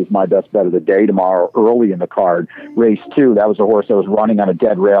discount is my best bet of the day tomorrow, early in the card. Race 2, that was a horse that was running on a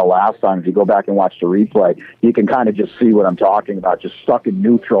dead rail last time. If you go back and watch the replay, you can kind of just see what I'm talking about, just stuck in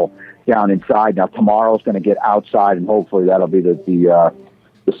neutral down inside. Now tomorrow's going to get outside, and hopefully that'll be the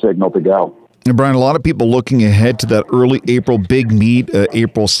signal to go. And Brian, a lot of people looking ahead to that early April big meet,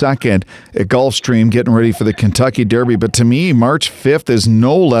 April 2nd at Gulfstream, getting ready for the Kentucky Derby. But to me, March 5th is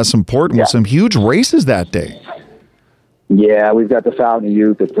no less important with some huge races that day. Yeah, we've got the Fountain of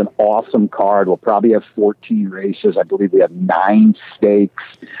Youth. It's an awesome card. We'll probably have 14 races. I believe we have 9 stakes.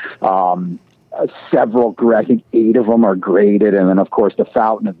 Several, I think 8 of them are graded. And then, of course, the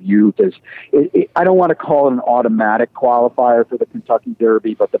Fountain of Youth is, I don't want to call it an automatic qualifier for the Kentucky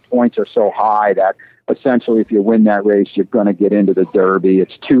Derby, but the points are so high that essentially if you win that race, you're going to get into the Derby.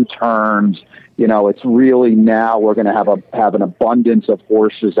 It's 2 turns. You know, it's really now we're going to have an abundance of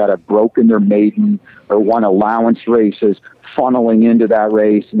horses that have broken their maiden or won allowance races funneling into that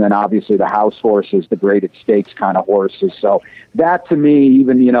race. And then obviously the house horses, the graded stakes kind of horses. So that to me,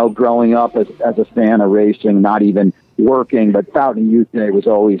 even, you know, growing up as a fan of racing, not even working, but Fountain of Youth Day was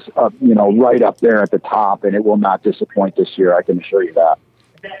always, you know, right up there at the top, and it will not disappoint this year. I can assure you that.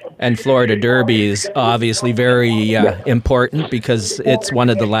 And Florida Derby is obviously very important because it's one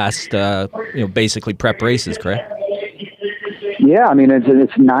of the last, basically prep races, correct? Yeah, I mean,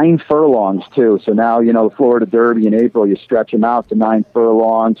 it's 9 furlongs, too. So now, you know, the Florida Derby in April, you stretch them out to 9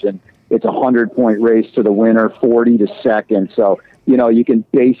 furlongs, and it's a 100-point race to the winner, 40 to second. So, you know, you can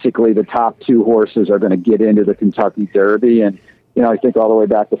basically, the top 2 horses are going to get into the Kentucky Derby. And, you know, I think all the way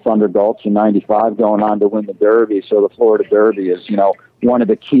back to Thunder Gulch in 95 going on to win the Derby. So the Florida Derby is, you know, one of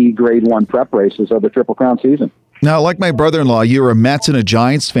the key Grade 1 prep races of the Triple Crown season. Now, like my brother-in-law, you're a Mets and a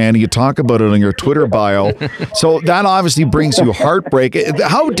Giants fan, and you talk about it on your Twitter bio. So that obviously brings you heartbreak.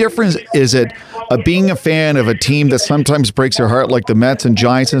 How different is it being a fan of a team that sometimes breaks your heart like the Mets and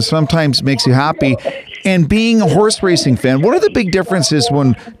Giants and sometimes makes you happy, and being a horse racing fan? What are the big differences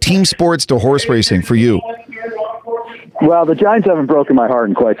when team sports to horse racing for you? Well, the Giants haven't broken my heart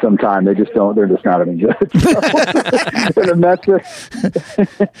in quite some time. They're just not any good.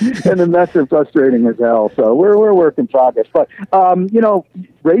 and the Mets are frustrating as hell. So we're work in progress. But you know,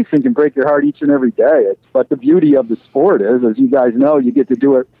 racing can break your heart each and every day. But the beauty of the sport is, as you guys know, you get to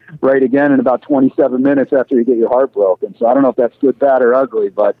do it right again in about 27 minutes after you get your heart broken. So I don't know if that's good, bad, or ugly,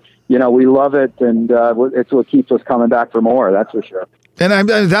 but you know, we love it, and it's what keeps us coming back for more. That's for sure. And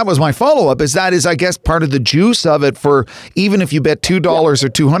that was my follow-up, is I guess, part of the juice of it for even if you bet $2 or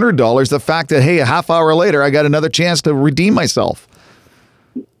 $200, the fact that, hey, a half hour later, I got another chance to redeem myself.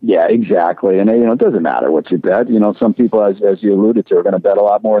 Yeah, exactly. And, you know, it doesn't matter what you bet. You know, some people, as you alluded to, are going to bet a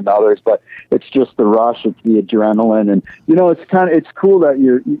lot more than others, but it's just the rush. It's the adrenaline. And, you know, it's cool that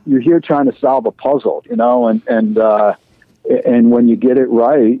you're here trying to solve a puzzle, you know, and when you get it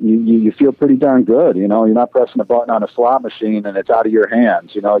right, you feel pretty darn good. You know, you're not pressing a button on a slot machine and it's out of your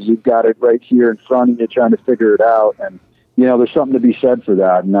hands. You know, you've got it right here in front of you trying to figure it out. And, you know, there's something to be said for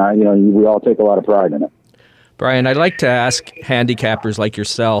that. And, you know, we all take a lot of pride in it. Brian, I'd like to ask handicappers like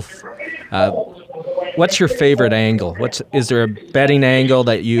yourself, what's your favorite angle? Is there a betting angle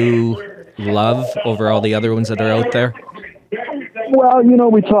that you love over all the other ones that are out there? Well, you know,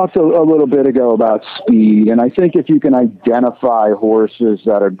 we talked a little bit ago about speed, and I think if you can identify horses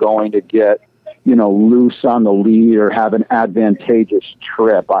that are going to get, you know, loose on the lead or have an advantageous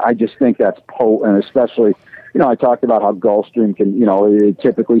trip, I just think that's potent, especially, you know, I talked about how Gulfstream can, you know,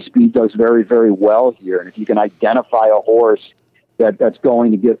 typically speed does very, very well here, and if you can identify a horse that's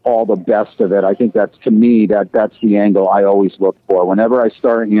going to get all the best of it, I think that's, to me, that's the angle I always look for. Whenever I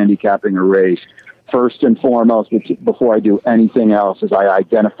start handicapping a race, first and foremost, before I do anything else, is I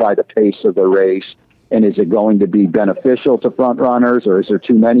identify the pace of the race, and is it going to be beneficial to front runners, or is there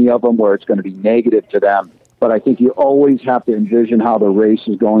too many of them where it's going to be negative to them? But I think you always have to envision how the race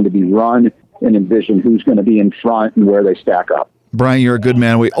is going to be run and envision who's going to be in front and where they stack up. Brian, you're a good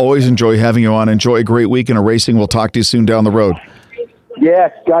man. We always enjoy having you on. Enjoy a great weekend of racing. We'll talk to you soon down the road. Yeah,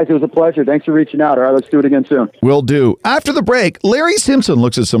 guys, it was a pleasure. Thanks for reaching out. All right, let's do it again soon. Will do. After the break, Larry Simpson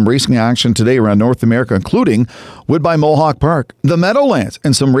looks at some racing action today around North America, including Woodbine Mohawk Park, the Meadowlands,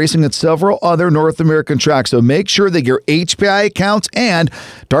 and some racing at several other North American tracks. So make sure that your HPI accounts and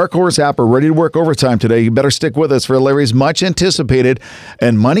Dark Horse app are ready to work overtime today. You better stick with us for Larry's much anticipated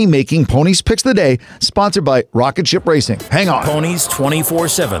and money-making Ponies Picks of the Day, sponsored by Rocket Ship Racing. Hang on. Ponies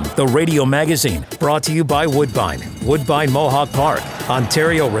 24/7, the radio magazine, brought to you by Woodbine, Woodbine Mohawk Park,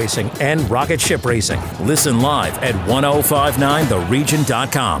 Ontario Racing, and Rocket Ship Racing. Listen live at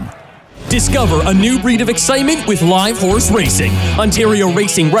 1059theregion.com. Discover a new breed of excitement with live horse racing. Ontario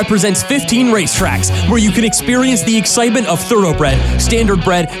Racing represents 15 racetracks where you can experience the excitement of thoroughbred,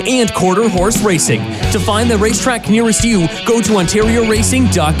 standardbred, and quarter horse racing. To find the racetrack nearest you, go to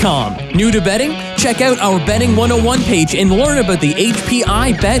OntarioRacing.com. New to betting? Check out our Betting 101 page and learn about the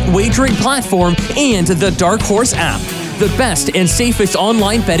HPI Bet wagering platform and the Dark Horse app. The best and safest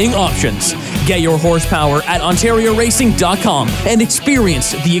online betting options. Get your horsepower at OntarioRacing.com and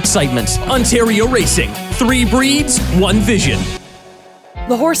experience the excitement. Ontario Racing. 3 breeds, 1 vision.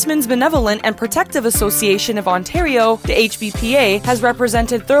 The Horsemen's Benevolent and Protective Association of Ontario, the HBPA, has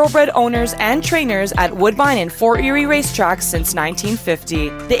represented thoroughbred owners and trainers at Woodbine and Fort Erie racetracks since 1950.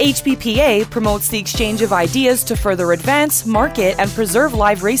 The HBPA promotes the exchange of ideas to further advance, market, and preserve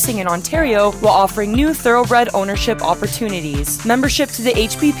live racing in Ontario while offering new thoroughbred ownership opportunities. Membership to the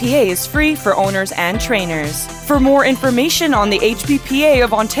HBPA is free for owners and trainers. For more information on the HBPA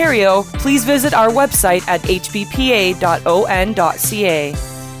of Ontario, please visit our website at hbpa.on.ca.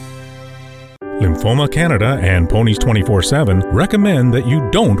 Lymphoma Canada and Ponies 24/7 recommend that you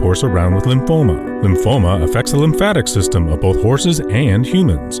don't horse around with lymphoma. Lymphoma affects the lymphatic system of both horses and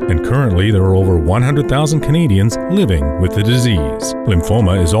humans, and currently there are over 100,000 Canadians living with the disease.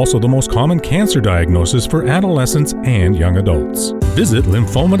 Lymphoma is also the most common cancer diagnosis for adolescents and young adults. Visit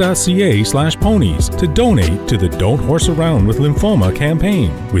lymphoma.ca/ponies to donate to the Don't Horse Around with Lymphoma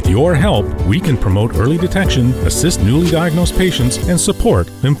campaign. With your help, we can promote early detection, assist newly diagnosed patients, and support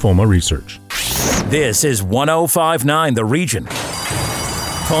lymphoma research. This is 105.9 The Region.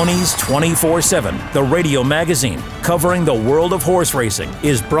 Ponies 24/7, the radio magazine covering the world of horse racing,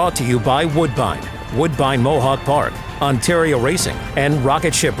 is brought to you by Woodbine, Woodbine Mohawk Park, Ontario Racing, and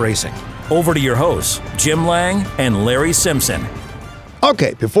Rocket Ship Racing. Over to your hosts, Jim Lang and Larry Simpson.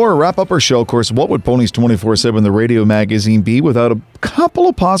 Okay, before we wrap up our show, of course, what would Ponies 24/7, the radio magazine, be without a couple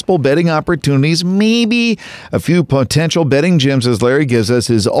of possible betting opportunities, maybe a few potential betting gems, as Larry gives us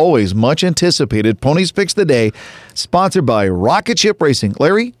his always much anticipated Ponies Picks the Day, sponsored by Rocket Ship Racing.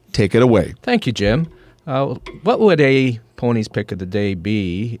 Larry, take it away. Thank you, Jim. What would a Ponies Pick of the Day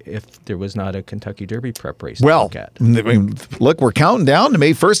be if there was not a Kentucky Derby prep race to look at? I mean, look, we're counting down to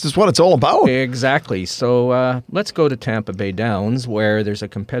May 1st is what it's all about. Exactly. So let's go to Tampa Bay Downs, where there's a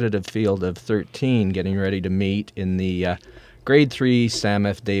competitive field of 13 getting ready to meet in the Grade 3 Sam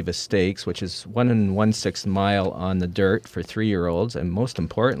F. Davis Stakes, which is 1 1/6 mile on the dirt for 3-year-olds, and most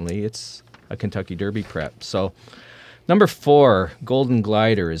importantly, it's a Kentucky Derby prep. So number 4, Golden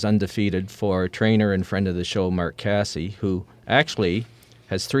Glider, is undefeated for trainer and friend of the show Mark Casse, who actually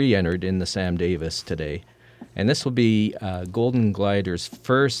has 3 entered in the Sam Davis today. And this will be Golden Glider's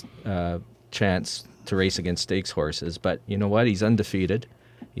first chance to race against stakes horses. But you know what? He's undefeated.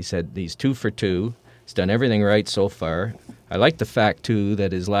 He said he's 2 for 2. He's done everything right so far. I like the fact, too,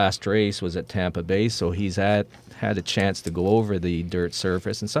 that his last race was at Tampa Bay, so he's had a chance to go over the dirt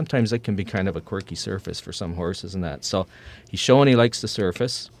surface, and sometimes it can be kind of a quirky surface for some horses and that. So he's showing he likes the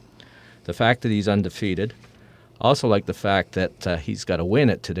surface. The fact that he's undefeated. Also like the fact that he's got a win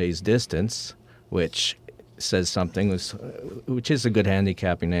at today's distance, which says something, which is a good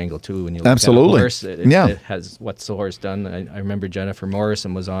handicapping angle, too. When you look Absolutely. at a horse, it has what's the horse done. I remember Jennifer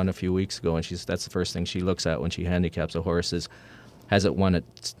Morrison was on a few weeks ago, and that's the first thing she looks at when she handicaps a horse is, has it won at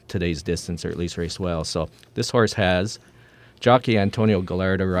today's distance or at least raced well? So this horse has. Jockey Antonio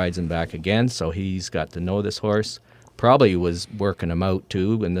Gallardo rides him back again, so he's got to know this horse. Probably was working him out,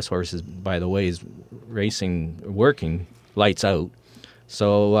 too, and this horse is, by the way, is working lights out.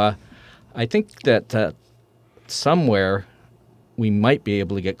 So I think that somewhere we might be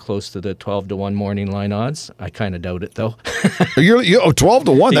able to get close to the 12-1 morning line odds. I kind of doubt it, though.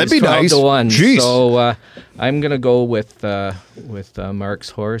 12-1, that'd be nice. 12-1. Jeez. So I'm going to go with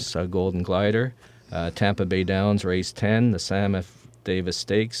Mark's horse, Golden Glider, Tampa Bay Downs, race 10, the Sam F. Davis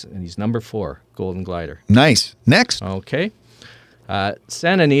Stakes, and he's number 4, Golden Glider. Nice. Next. Okay.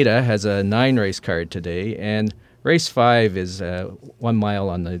 Santa Anita has a 9-race card today, and race 5 is 1 mile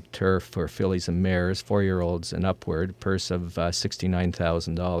on the turf for fillies and mares, 4-year-olds and upward, purse of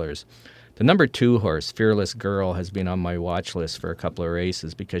 $69,000. The number 2 horse, Fearless Girl, has been on my watch list for a couple of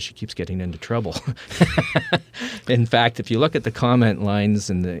races because she keeps getting into trouble. In fact, if you look at the comment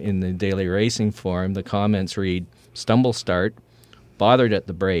lines in the Daily Racing Forum, the comments read, stumble start, bothered at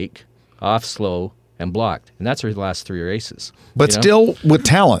the break, off slow, and blocked. And that's her last 3 races. But still with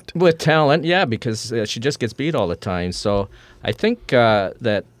talent. With talent, yeah, because she just gets beat all the time. So I think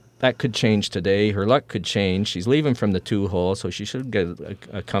that could change today. Her luck could change. She's leaving from the 2-hole, so she should get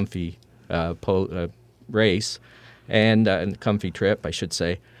a comfy race and a comfy trip, I should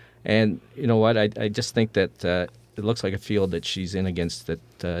say. And you know what? I just think that it looks like a field that she's in against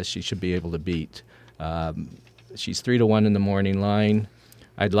that she should be able to beat. She's 3-1 in the morning line.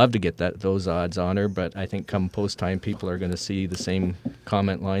 I'd love to get those odds on her, but I think come post time, people are going to see the same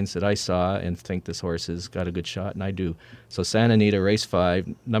comment lines that I saw and think this horse has got a good shot, and I do. So Santa Anita, race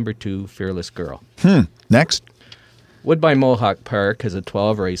 5, number 2, Fearless Girl. Next. Woodbine Mohawk Park has a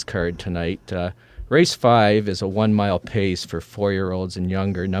 12-race card tonight. Race 5 is a 1 mile pace for 4-year-olds and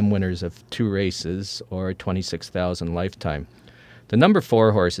younger, none winners of 2 races or $26,000 lifetime. The number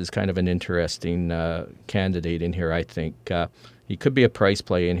 4 horse is kind of an interesting candidate in here, I think. He could be a price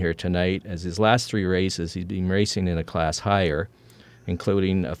play in here tonight, as his last 3 races he's been racing in a class higher,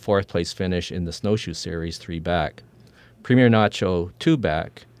 including a 4th place finish in the Snowshoe Series 3 back. Premier Nacho 2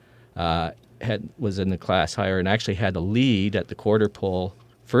 back was in the class higher and actually had a lead at the quarter pole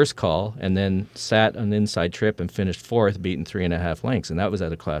first call, and then sat on the inside trip and finished 4th, beating 3.5 lengths, and that was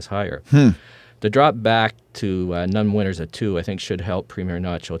at a class higher. The drop back to none winners at 2, I think, should help Premier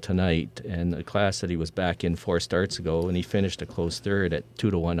Nacho tonight, and the class that he was back in 4 starts ago, and he finished a close 3rd at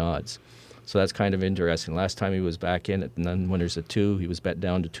 2-1 odds. So that's kind of interesting. Last time he was back in at none winners at 2, he was bet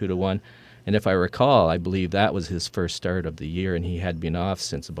down to 2-1. And if I recall, I believe that was his first start of the year, and he had been off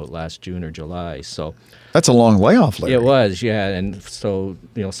since about last June or July. So that's a long layoff, Larry. It was, yeah. And so,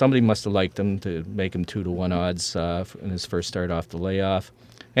 somebody must have liked him to make him 2-1 odds in his first start off the layoff.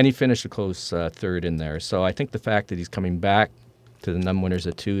 And he finished a close 3rd in there. So I think the fact that he's coming back to the none winners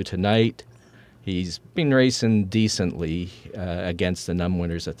at 2 tonight, he's been racing decently against the none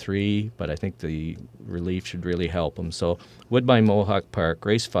winners at 3, but I think the relief should really help him. So Woodbine Mohawk Park,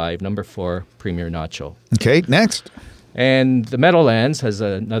 race 5, number 4, Premier Nacho. Okay, next. And the Meadowlands has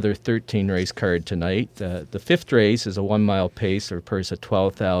another 13-race card tonight. The 5th race is a 1 mile pace or purse of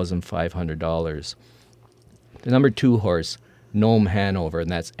 $12,500. The number 2 horse, Nome Hanover, and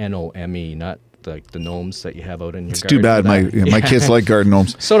that's Nome, not like the gnomes that you have out in your garden. It's too bad. My kids like garden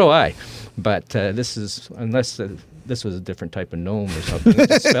gnomes. So do I. But this is, unless this was a different type of gnome or something,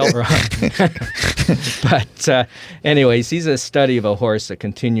 it's spelled wrong. But anyways, he's a study of a horse that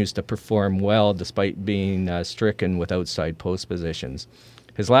continues to perform well despite being stricken with outside post positions.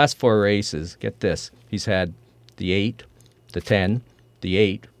 His last 4 races, get this, he's had the 8, the 10, the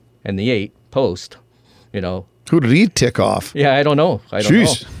 8, and the 8 post, Who did he tick off? Yeah, I don't know.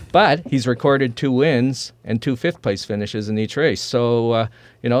 Jeez. But he's recorded 2 wins and 2 5th-place finishes in each race. So,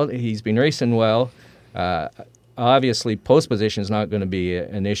 he's been racing well. Obviously, post position is not going to be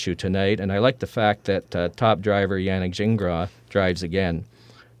an issue tonight. And I like the fact that top driver Yannick Gingras drives again.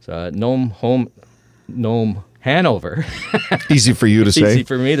 So, Nome Hanover. Easy for you to say. Easy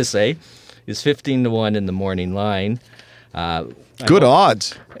for me to say. Is 15-1 in the morning line. Good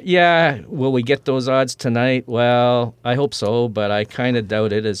odds. Yeah. Will we get those odds tonight? Well, I hope so, but I kind of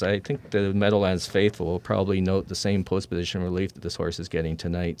doubt it, as I think the Meadowlands faithful will probably note the same post position relief that this horse is getting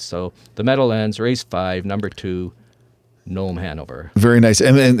tonight. So the Meadowlands, race 5, number 2, Nome Hanover. Very nice.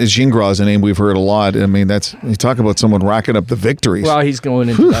 And Gingras, a name we've heard a lot. I mean, you talk about someone racking up the victories. Well, he's going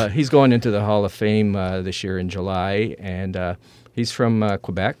into the Hall of Fame this year in July, and he's from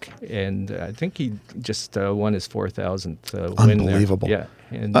Quebec, and I think he just won his 4,000th win there. Unbelievable. Yeah,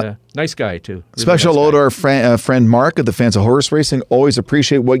 and nice guy, too. Really special hello to our friend Mark at the Fans of Horse Racing. Always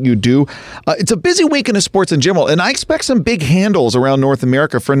appreciate what you do. It's a busy weekend of sports in general, and I expect some big handles around North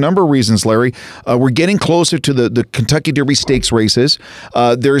America for a number of reasons, Larry. We're getting closer to the Kentucky Derby Stakes races.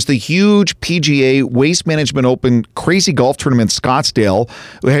 There's the huge PGA Waste Management Open Crazy Golf Tournament in Scottsdale,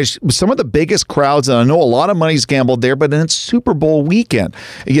 who has some of the biggest crowds, and I know a lot of money's gambled there, but then it's Super Bowl weekend.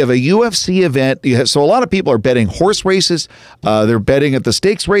 You have a UFC event, so a lot of people are betting horse races, they're betting at the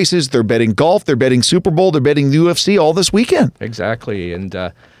stakes races, they're betting golf, they're betting Super Bowl, they're betting the UFC all this weekend. Exactly, and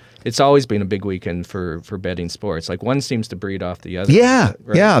it's always been a big weekend for betting sports. Like, one seems to breed off the other. Yeah,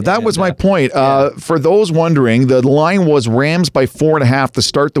 right? Yeah, that was my point. For those wondering, the line was Rams by 4.5 to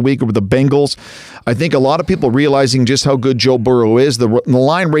start the week with the Bengals. I think a lot of people realizing just how good Joe Burrow is. The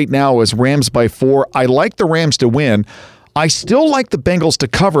line right now is Rams by 4. I like the Rams to win. I still like the Bengals to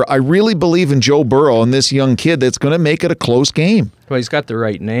cover. I really believe in Joe Burrow and this young kid that's going to make it a close game. Well, he's got the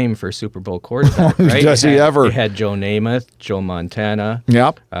right name for a Super Bowl quarterback, right? Does he ever? He had Joe Namath, Joe Montana.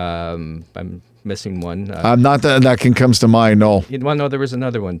 Yep. I'm missing one. Not that comes to mind, no. Well, no, there was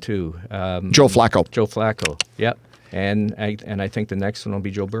another one, too. Joe Flacco. Joe Flacco, yep. And I think the next one will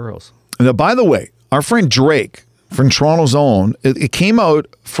be Joe Burrows. Now, by the way, our friend Drake from Toronto's Own, it came out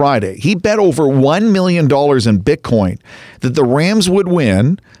Friday. He bet over $1 million in Bitcoin that the Rams would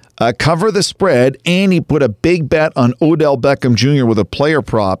win, cover the spread, and he put a big bet on Odell Beckham Jr. with a player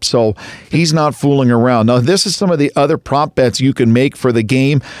prop. So he's not fooling around. Now, this is some of the other prop bets you can make for the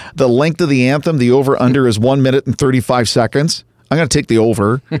game. The length of the anthem, the over-under is 1 minute and 35 seconds. I'm going to take the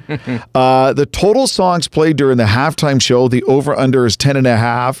over. The total songs played during the halftime show, the over-under is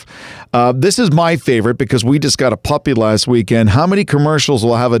 10.5. This is my favorite because we just got a puppy last weekend. How many commercials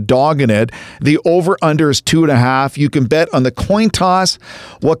will have a dog in it? The over-under is 2.5. You can bet on the coin toss,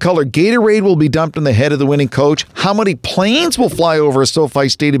 what color Gatorade will be dumped in the head of the winning coach, how many planes will fly over SoFi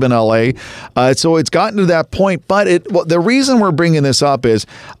Stadium in LA. So it's gotten to that point. But the reason we're bringing this up is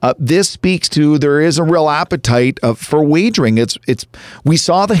this speaks to there is a real appetite for wagering. We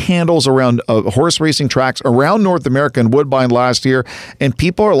saw the handles around horse racing tracks around North America and Woodbine last year, and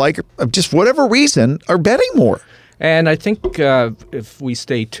people are like, just whatever reason, are betting more. And I think if we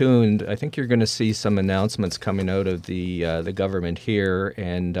stay tuned, I think you're going to see some announcements coming out of the government here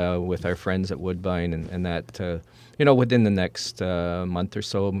and with our friends at Woodbine and that, within the next month or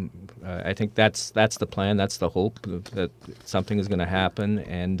so. I think that's the plan. That's the hope that something is going to happen.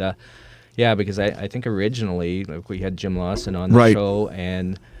 And because I think originally we had Jim Lawson on the show,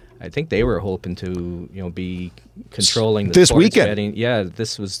 and I think they were hoping to be controlling the this sports weekend. betting. Yeah,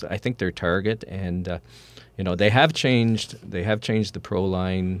 this was I think their target, and they have changed the pro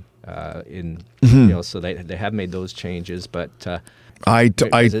line so they have made those changes, but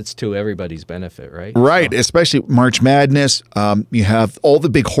it's to everybody's benefit, right? Right, especially March Madness. You have all the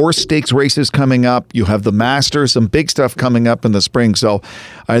big horse stakes races coming up. You have the Masters, some big stuff coming up in the spring. So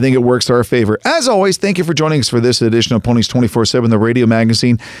I think it works to our favor. As always, thank you for joining us for this edition of Ponies 24/7, the radio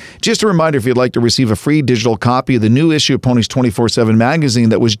magazine. Just a reminder, if you'd like to receive a free digital copy of the new issue of Ponies 24/7 magazine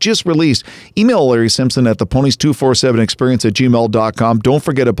that was just released, email Larry Simpson at the Ponies247experience@gmail.com. Don't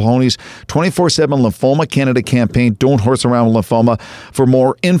forget a Ponies 24/7 Lymphoma Canada campaign. Don't horse around with lymphoma. For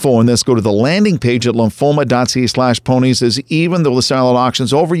more info on this, go to the landing page at lymphoma.ca/ponies. As even though the silent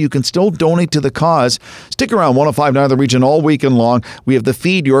auction's over, you can still donate to the cause. Stick around 105.9 The Region all weekend long. We have the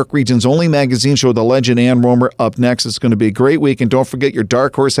Feed, York Region's only magazine show, The Legend and Romer, up next. It's going to be a great week. And don't forget your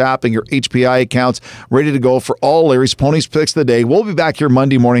Dark Horse app and your HPI accounts ready to go for all Larry's Ponies picks of the day. We'll be back here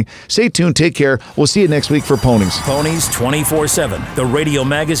Monday morning. Stay tuned. Take care. We'll see you next week for Ponies. Ponies 24/7, the radio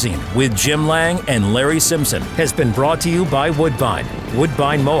magazine with Jim Lang and Larry Simpson, has been brought to you by Woodbine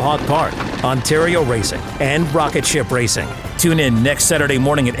Mohawk Park, Ontario Racing, and Rocket Ship Racing. Tune in next Saturday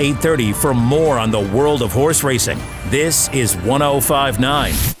morning at 8:30 for more on the world of horse racing. This is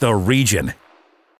 105.9 The Region.